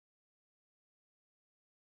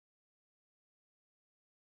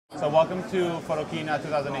So welcome to Photokina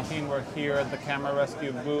 2018. We're here at the Camera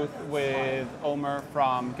Rescue booth with Omer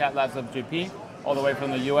from CatLABS of JP, all the way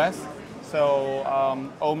from the US.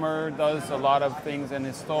 So Omer does a lot of things in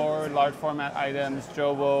his store, large format items,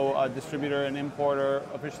 Jovo, a distributor and importer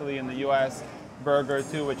officially in the US, Burger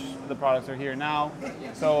too, which the products are here now.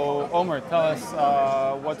 So Omer, tell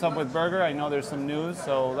us what's up with Burger. I know there's some news,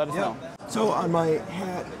 so let us know. So on my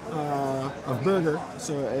hat of Burger,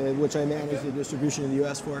 which I manage the distribution in the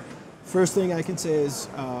US for, first thing I can say is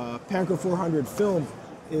Panchro 400 film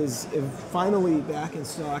is finally back in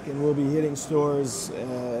stock and will be hitting stores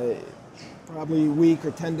probably a week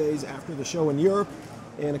or 10 days after the show in Europe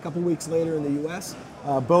and a couple weeks later in the US.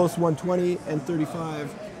 Both 120 and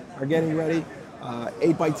 35 are getting ready.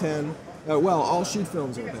 8x10, all sheet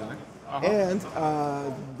films are back. And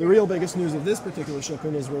the real biggest news of this particular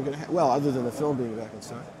shipment is we're going to have, other than the film being back in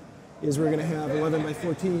stock, is we're going to have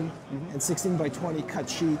 11x14 and 16x20 cut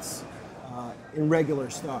sheets in regular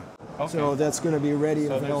stock. Okay. So that's going to be ready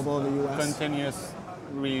and available in the US. Continuous,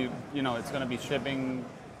 it's going to be shipping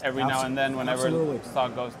every now and then whenever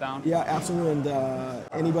stock goes down? Yeah, absolutely. And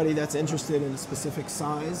anybody that's interested in a specific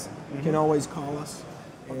size can always call us.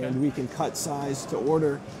 And we can cut size to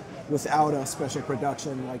order without a special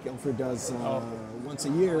production like Ilford does once a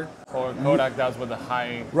year. Or Kodak does with a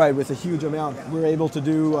high... Right, with a huge amount. We're able to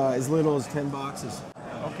do as little as 10 boxes.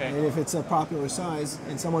 Okay. And if it's a popular size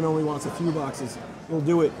and someone only wants a few boxes, we'll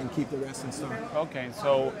do it and keep the rest in stock. Okay,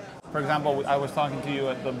 so for example, I was talking to you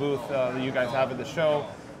at the booth that you guys have at the show,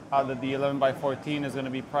 that the 11x14 is going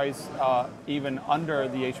to be priced even under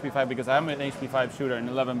the HP5 because I'm an HP5 shooter in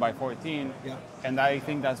 11x14, and I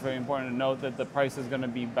think that's very important to note that the price is going to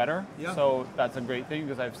be better. So that's a great thing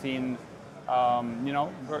because I've seen,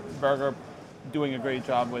 Burger doing a great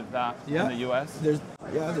job with that in the US. There's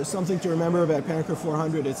something to remember about Panchro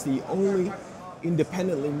 400. It's the only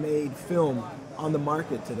independently made film on the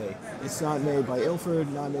market today. It's not made by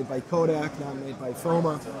Ilford, not made by Kodak, not made by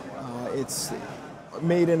FOMA. It's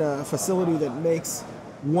made in a facility that makes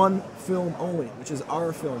one film only, which is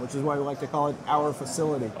our film, which is why we like to call it our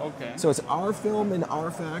facility. Okay. So it's our film in our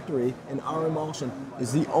factory, and our emulsion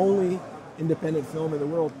is the only independent film in the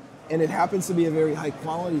world, and it happens to be a very high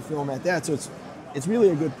quality film at that. So it's really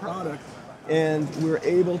a good product, and we're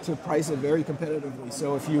able to price it very competitively.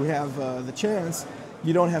 So if you have the chance,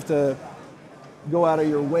 you don't have to go out of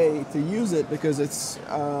your way to use it because it's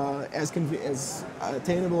as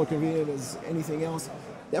attainable or convenient as anything else.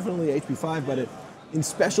 Definitely HP5, but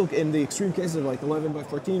in the extreme cases of like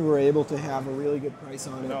 11x14, we're able to have a really good price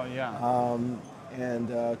on it. Oh yeah.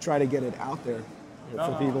 And try to get it out there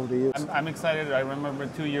for people to use. I'm excited. I remember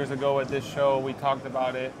 2 years ago at this show we talked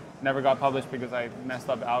about it. Never got published because I messed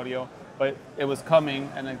up audio, but it was coming,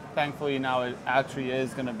 and thankfully now it actually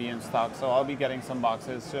is going to be in stock. So I'll be getting some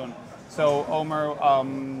boxes soon. So Omer,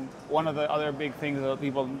 one of the other big things that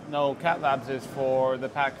people know CatLABS is for the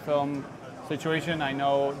packed film situation. I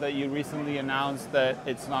know that you recently announced that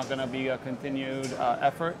it's not going to be a continued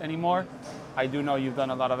effort anymore. I do know you've done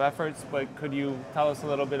a lot of efforts, but could you tell us a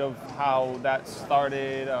little bit of how that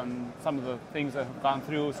started, some of the things that have gone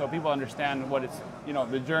through, so people understand what it's,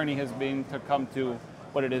 the journey has been to come to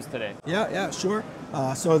what it is today? Yeah, sure.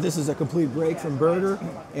 So this is a complete break from Burger,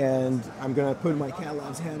 and I'm going to put my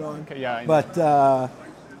CatLABS hat on. Okay, yeah. But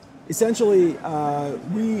essentially,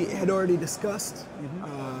 we had already discussed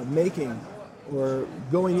making or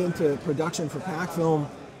going into production for pack film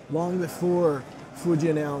long before Fuji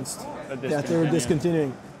announced that they were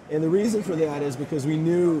discontinuing. And the reason for that is because we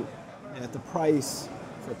knew that the price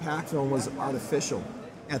for pack film was artificial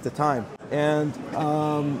at the time. And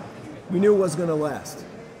we knew it was going to last.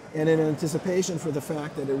 And in anticipation for the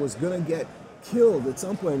fact that it was going to get killed at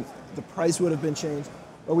some point, the price would have been changed.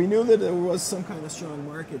 But we knew that there was some kind of strong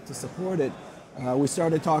market to support it. We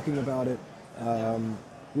started talking about it.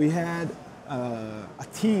 We had a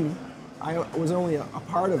team, I was only a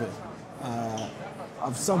part of it,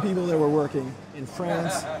 of some people that were working in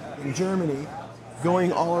France, in Germany,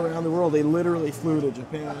 going all around the world. They literally flew to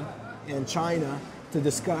Japan and China to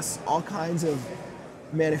discuss all kinds of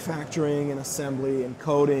manufacturing and assembly and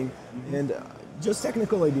coding and just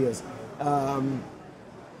technical ideas.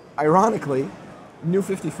 Ironically, New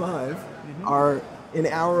 55 are an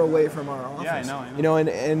hour away from our office. Yeah, I know. And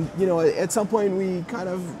at some point we kind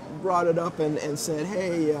of brought it up and said,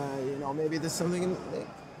 hey, maybe there's something.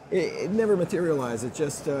 It never materialized. It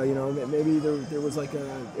just, maybe there was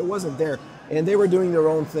it wasn't there. And they were doing their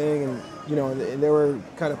own thing, and they were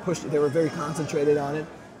kind of pushed. They were very concentrated on it.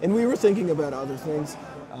 And we were thinking about other things.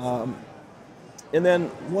 And then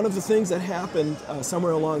one of the things that happened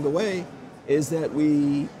somewhere along the way is that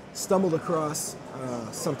we stumbled across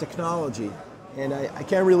some technology, and I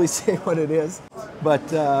can't really say what it is, but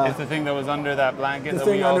it's the thing that was under that blanket. The that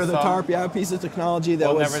thing we all under the saw. tarp, yeah, a piece of technology that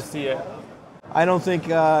We'll was. never see it. I don't think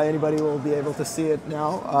anybody will be able to see it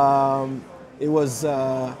now. It was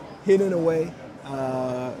hidden away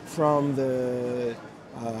from the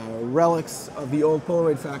relics of the old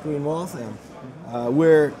Polaroid factory in Waltham,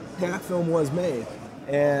 where pack film was made.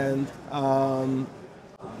 And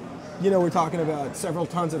you know, we're talking about several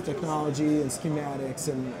tons of technology and schematics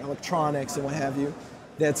and electronics and what have you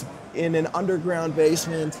that's in an underground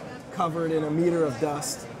basement covered in a meter of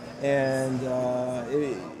dust. And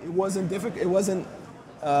it wasn't difficult. It wasn't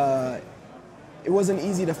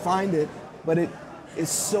easy to find it, but it is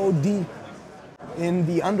so deep in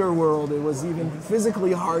the underworld. It was even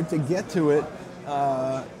physically hard to get to it.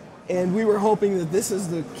 And we were hoping that this is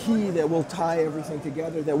the key that will tie everything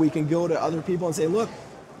together, that we can go to other people and say, look,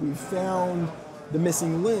 we found the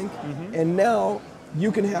missing link, and now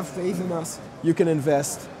you can have faith in us. You can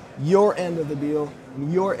invest your end of the deal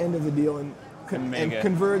and your end of the deal and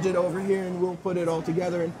converge it over here, and we'll put it all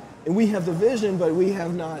together. And we have the vision, but we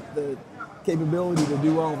have not the capability to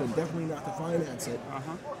do all of it, definitely not to finance it.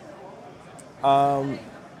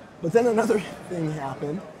 But then another thing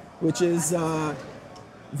happened, which is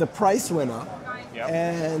the price went up. Yep.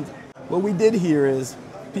 And what we did hear is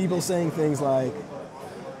people saying things like,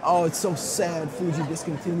 oh, it's so sad Fuji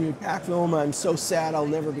discontinued pack film. I'm so sad I'll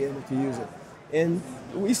never be able to use it. And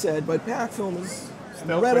we said, but pack film is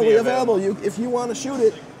still readily available. If you want to shoot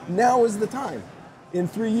it, now is the time. In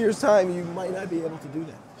 3 years' time, you might not be able to do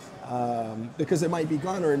that because it might be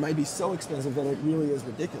gone, or it might be so expensive that it really is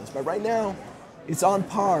ridiculous. But right now, it's on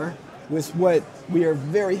par with what we are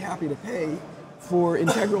very happy to pay for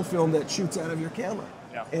integral film that shoots out of your camera.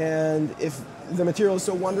 Yeah. And if the material is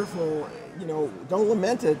so wonderful, you know, don't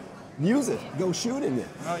lament it. Use it. Go shoot in it.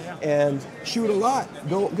 Oh, yeah. And shoot a lot.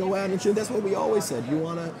 Go out and shoot. That's what we always said. You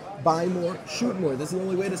want to buy more, shoot more. That's the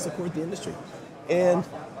only way to support the industry. And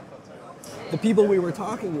the people we were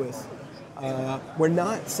talking with were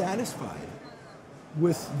not satisfied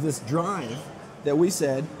with this drive that we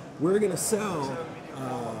said, we're going to sell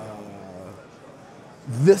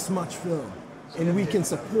this much film, and we can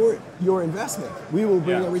support your investment. We will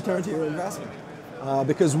bring a return to your investment.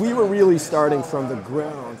 Because we were really starting from the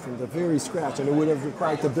ground, from the very scratch, and it would have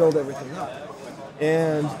required to build everything up.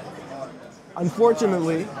 And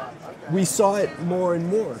unfortunately, we saw it more and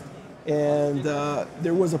more. And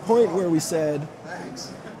there was a point where we said,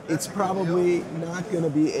 it's probably not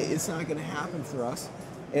going to happen for us.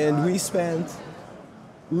 And we spent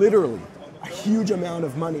literally a huge amount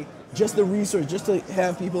of money, just the research, just to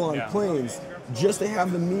have people on planes, just to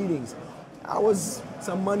have the meetings. That was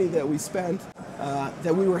some money that we spent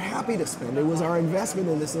that we were happy to spend. It was our investment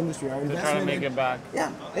in this industry, our investment. Trying to make it back.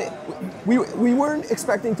 Yeah, we weren't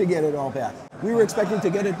expecting to get it all back. We were expecting to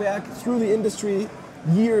get it back through the industry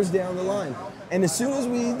years down the line. And as soon as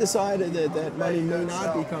we decided that that money may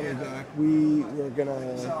not be coming back, we were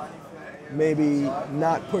gonna maybe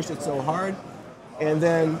not push it so hard. And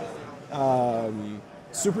then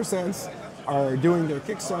SuperSense are doing their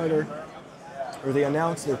Kickstarter, or they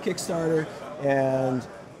announced their Kickstarter, and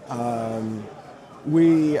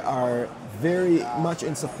we are very much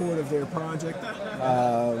in support of their project.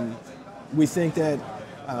 We think that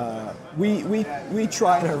we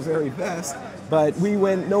tried our very best, but we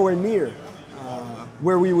went nowhere near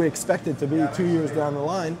where we would expect it to be 2 years down the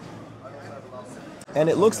line. And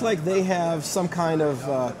it looks like they have some kind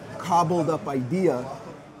of cobbled up idea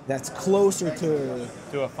that's closer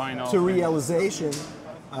to a final realization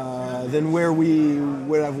than where we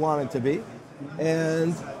would have wanted to be.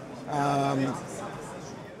 And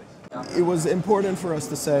it was important for us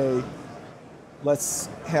to say, let's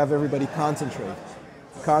have everybody concentrate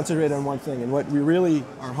on one thing. And what we really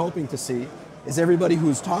are hoping to see is everybody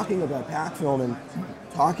who's talking about pack film and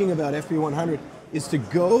talking about FP100 is to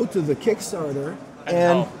go to the Kickstarter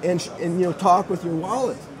and you know, talk with your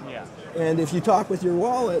wallet. Yeah. And if you talk with your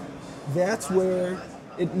wallet, that's where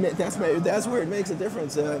it makes a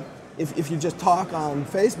difference. If you just talk on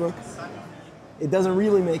Facebook, it doesn't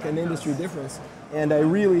really make an industry difference. And I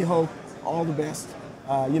really hope all the best.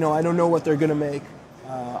 You know, I don't know what they're going to make.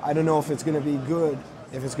 I don't know if it's going to be good,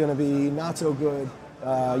 if it's going to be not so good.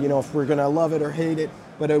 You know, if we're going to love it or hate it.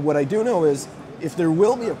 But what I do know is, if there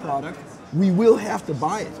will be a product, we will have to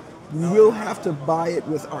buy it. We will have to buy it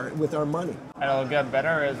with our money. And it'll get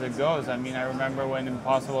better as it goes. I mean, I remember when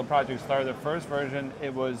Impossible Project started the first version,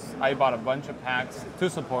 I bought a bunch of packs to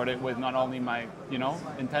support it with not only my, you know,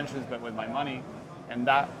 intentions, but with my money. And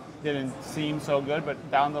that didn't seem so good,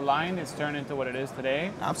 but down the line, it's turned into what it is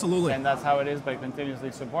today. Absolutely. And that's how it is by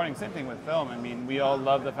continuously supporting. Same thing with film. I mean, we all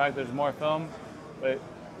love the fact there's more film, but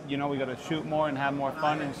we got to shoot more and have more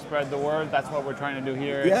fun and spread the word. That's what we're trying to do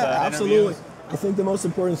here. Yeah, absolutely. I think the most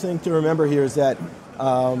important thing to remember here is that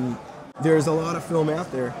there's a lot of film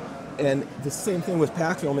out there, and the same thing with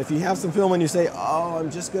pack film. If you have some film and you say, oh,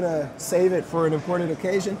 I'm just going to save it for an important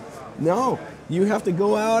occasion, no. You have to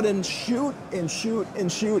go out and shoot and shoot and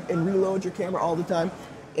shoot and reload your camera all the time,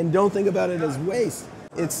 and don't think about it as waste.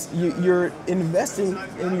 It's you're investing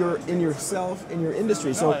in yourself, in your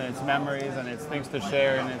industry. So and it's memories and it's things to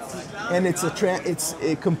share, and it's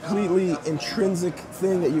a completely intrinsic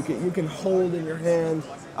thing that you can hold in your hand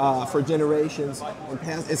for generations and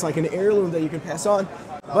pass. It's like an heirloom that you can pass on,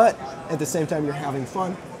 but at the same time you're having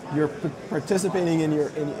fun. You're participating in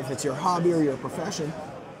if it's your hobby or your profession.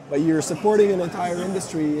 But you're supporting an entire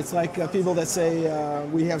industry. It's like people that say,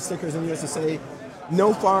 we have stickers in the US that say,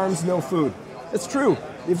 no farms, no food. It's true.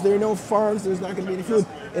 If there are no farms, there's not going to be any food.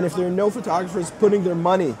 And if there are no photographers putting their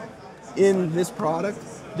money in this product,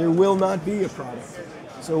 there will not be a product.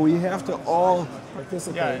 So we have to all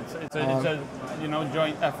participate. Yeah, it's a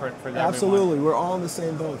joint effort for everyone. Absolutely, we're all in the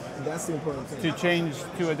same boat. That's the important thing. To change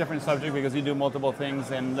to a different subject, because you do multiple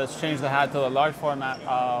things, and let's change the hat to a large format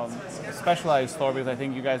specialized store, because I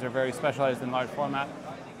think you guys are very specialized in large format.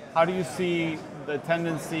 How do you see the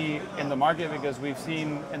tendency in the market? Because we've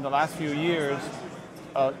seen in the last few years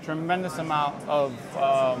a tremendous amount of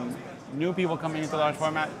new people coming into large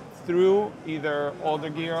format through either older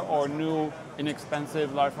gear or new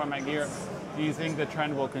inexpensive large format gear. Do you think the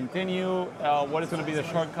trend will continue? What is going to be the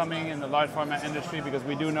shortcoming in the large format industry? Because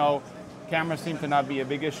we do know cameras seem to not be a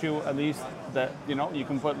big issue, at least that you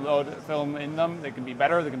can put load film in them. They can be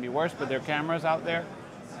better, they can be worse, but they're cameras out there.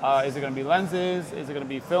 Is it going to be lenses? Is it going to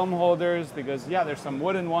be film holders? Because there's some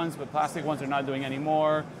wooden ones, but plastic ones are not doing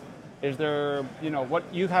anymore. Is there, what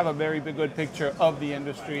you have a very good picture of the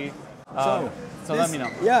industry. So let me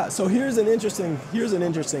know. Yeah. So here's an interesting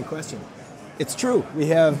question. It's true. We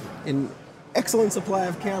have an excellent supply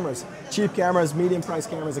of cameras, cheap cameras, medium price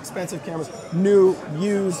cameras, expensive cameras, new,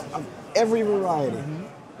 used, of every variety,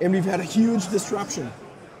 and we've had a huge disruption.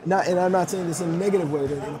 And I'm not saying this in a negative way,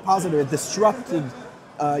 but in a positive. It disrupted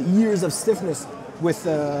years of stiffness with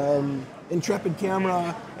Intrepid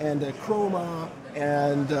camera and Chroma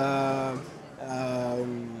and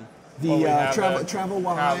Travel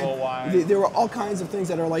Wide. There were all kinds of things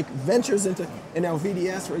that are like ventures into, and now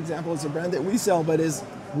VDS, for example, is a brand that we sell, but is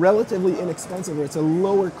relatively inexpensive. It's a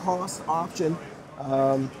lower cost option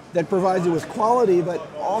that provides you with quality, but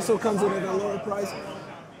also comes in at a lower price.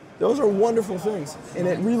 Those are wonderful things, and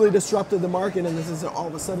it really disrupted the market, and this is all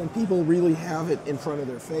of a sudden people really have it in front of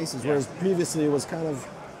their faces, whereas previously it was kind of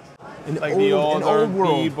the older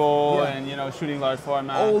world people, and shooting large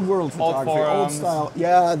format, old world photography, old style.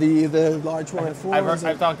 Yeah, the large format forums.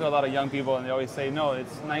 I've talked to a lot of young people, and they always say, no,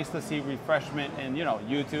 it's nice to see refreshment in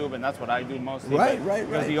YouTube, and that's what I do mostly. Right.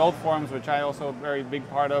 Because the old forums, which I also a very big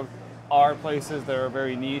part of, are places that are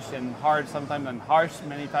very niche and hard sometimes, and harsh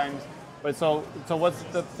many times. But so what's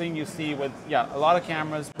the thing you see with a lot of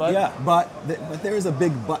cameras, but but there is a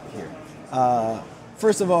big but here.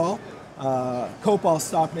 First of all, Copal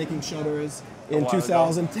stopped making shutters in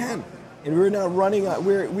 2010, and we're now running out.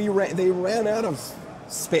 They ran out of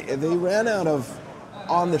space. They ran out of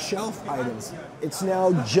on-the-shelf items. It's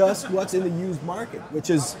now just what's in the used market,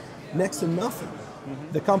 which is next to nothing.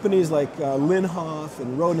 The companies like Linhof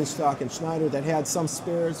and Rodenstock and Schneider that had some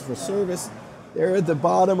spares for service, they're at the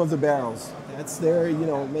bottom of the barrels. That's their,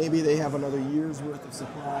 maybe they have another year's worth of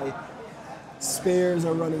supply. Spares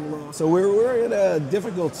are running low. So we're in a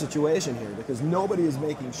difficult situation here because nobody is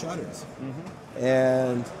making shutters.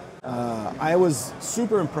 And I was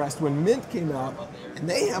super impressed when Mint came out, and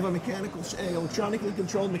they have a electronically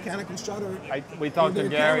controlled mechanical shutter. We talked to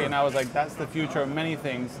Gary, and I was like, that's the future of many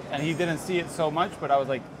things. And he didn't see it so much, but I was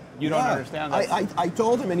like, you don't understand that. I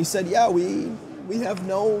told him, and he said, we have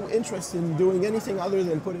no interest in doing anything other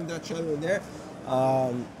than putting that shutter in there.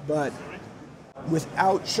 But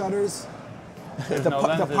without shutters,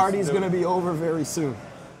 the party's going to be over very soon.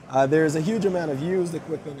 There's a huge amount of used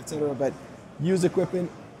equipment, etc. But used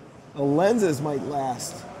equipment, the lenses might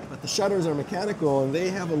last, but the shutters are mechanical and they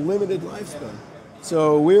have a limited lifespan.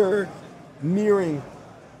 So we're nearing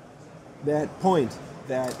that point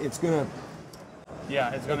that it's going to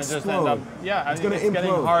it's going to just end up. It's getting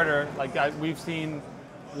harder. Like we've seen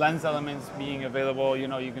lens elements being available. You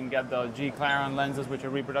can get the G Claron lenses, which are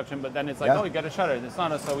reproduction, but then it's like, you get a shutter. It's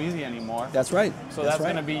not so easy anymore. That's right. So that's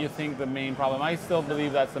going to be, you think, the main problem. I still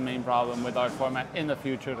believe that's the main problem with large format in the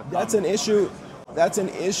future to come. That's an issue That's an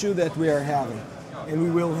issue that we are having, and we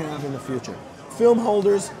will have in the future. Film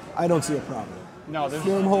holders, I don't see a problem. No,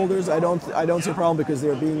 Film holders, I don't see a problem because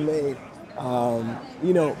they're being made.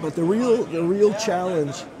 You know, but the real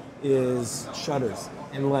challenge is shutters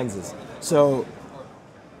and lenses. So,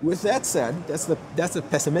 with that said, that's a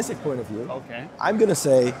pessimistic point of view. Okay. I'm going to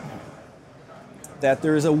say that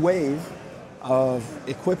there is a wave of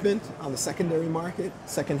equipment on the secondary market,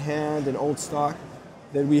 secondhand and old stock,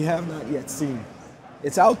 that we have not yet seen.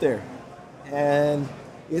 It's out there, and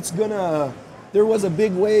there was a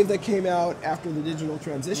big wave that came out after the digital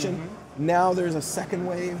transition. Mm-hmm. Now there's a second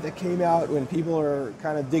wave that came out when people are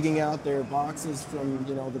kind of digging out their boxes from,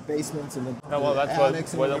 you know, the basements and the that's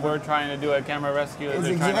attics what we're trying to do at Camera Rescue. Is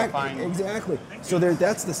they're trying to find exactly. So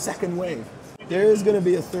that's the second wave. There is going to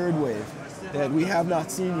be a third wave that we have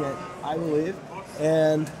not seen yet, I believe,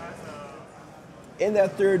 and in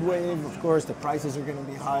that third wave, of course, the prices are going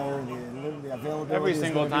to be higher. The availability every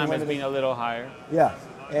single time it's been a little higher. Yeah,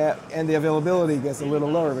 and the availability gets a little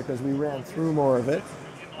lower because we ran through more of it.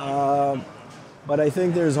 But I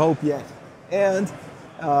think there's hope yet. And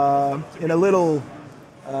in a little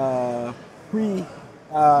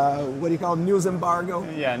news embargo?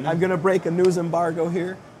 Yeah. I'm going to break a news embargo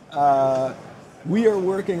here. We are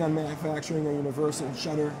working on manufacturing a universal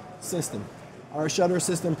shutter system. Our shutter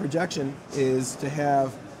system projection is to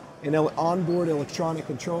have an onboard electronic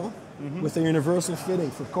control with a universal fitting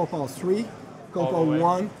for Copal 3, Copal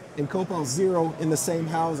 1, and Copal 0 in the same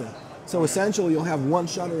housing. So essentially you'll have one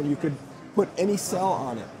shutter and you could put any cell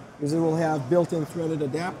on it because it will have built-in threaded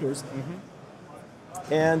adapters.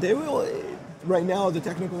 And it will, right now the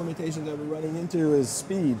technical limitation that we're running into is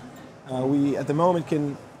speed. We at the moment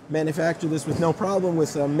can manufacture this with no problem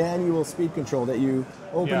with a manual speed control that you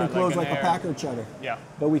open and close like a Packard shutter. Yeah.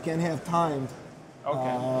 But we can have timed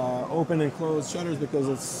open and close shutters because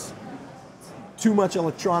it's too much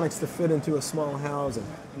electronics to fit into a small housing.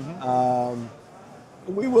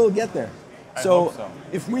 We will get there. I hope so.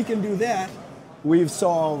 If we can do that, we've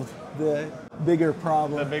solved the bigger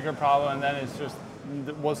problem. The bigger problem, and then it's just,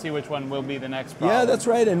 we'll see which one will be the next problem. Yeah, that's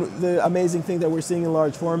right. And the amazing thing that we're seeing in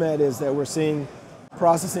large format is that we're seeing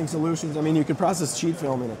processing solutions. I mean, you can process sheet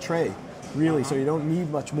film in a tray, really, so you don't need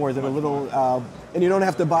much more than a little, and you don't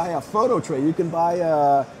have to buy a photo tray. You can buy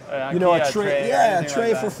a tray, a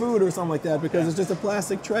tray for food or something like that, because it's just a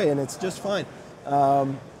plastic tray and it's just fine.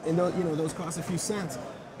 And those cost a few cents.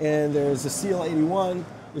 And there's a CL81,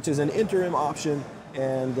 which is an interim option,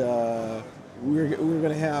 and we're going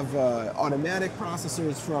to have automatic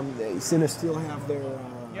processors from Cinestill have their.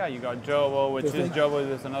 Yeah, you got Jobo, which is Jobo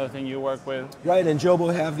is another thing you work with. Right, and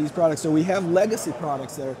Jobo have these products. So we have legacy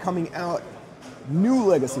products that are coming out, new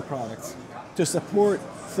legacy products, to support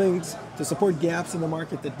things, to support gaps in the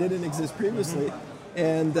market that didn't exist previously,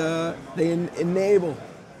 and they enable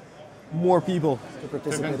more people to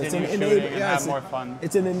participate. To continue shooting and have more fun.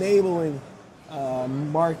 It's an enabling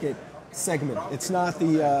market segment. It's not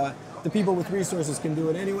the people with resources can do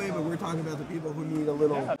it anyway, but we're talking about the people who need a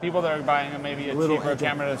little. Yeah, people that are buying maybe a cheaper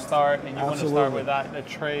camera to start, and you want to start with that. The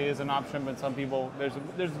tray is an option, but some people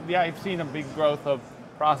I've seen a big growth of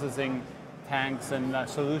processing tanks and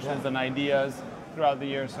solutions and ideas throughout the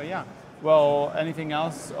year. So yeah. Well, anything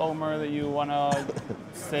else, Omer, that you want to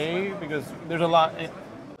say? Because there's a lot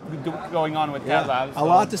going on with CatLABs. A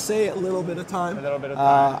lot to say, a little bit of time. A little bit of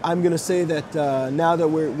time. I'm going to say that now that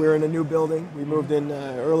we're in a new building, we moved in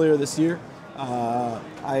earlier this year.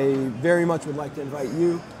 I very much would like to invite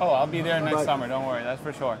you. Oh, I'll be there next summer, don't worry, that's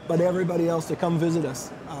for sure. But everybody else to come visit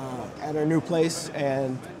us at our new place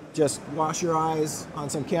and just wash your eyes on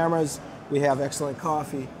some cameras. We have excellent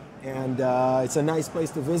coffee, and it's a nice place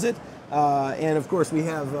to visit. And of course, we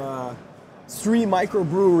have 3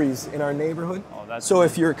 microbreweries in our neighborhood. Oh, so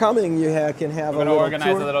if you're coming, you can have a little organize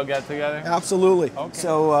tour. A little get together. Absolutely. Okay.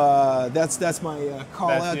 So that's my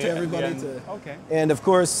call out to everybody. Okay. And of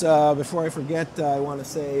course, before I forget, I want to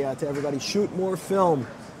say to everybody: shoot more film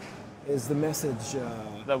is the message.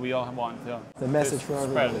 That we all want to. The message for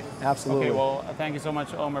everybody. Absolutely. Okay, well, thank you so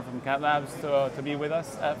much, Omer from CatLABs, to be with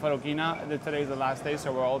us at Photokina. Today's the last day,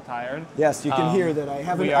 so we're all tired. Yes, you can hear that I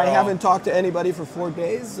haven't talked to anybody for 4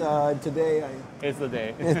 days. Today it's the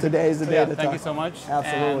day. Today is the day. Thank you so much.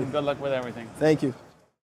 Absolutely. And good luck with everything. Thank you.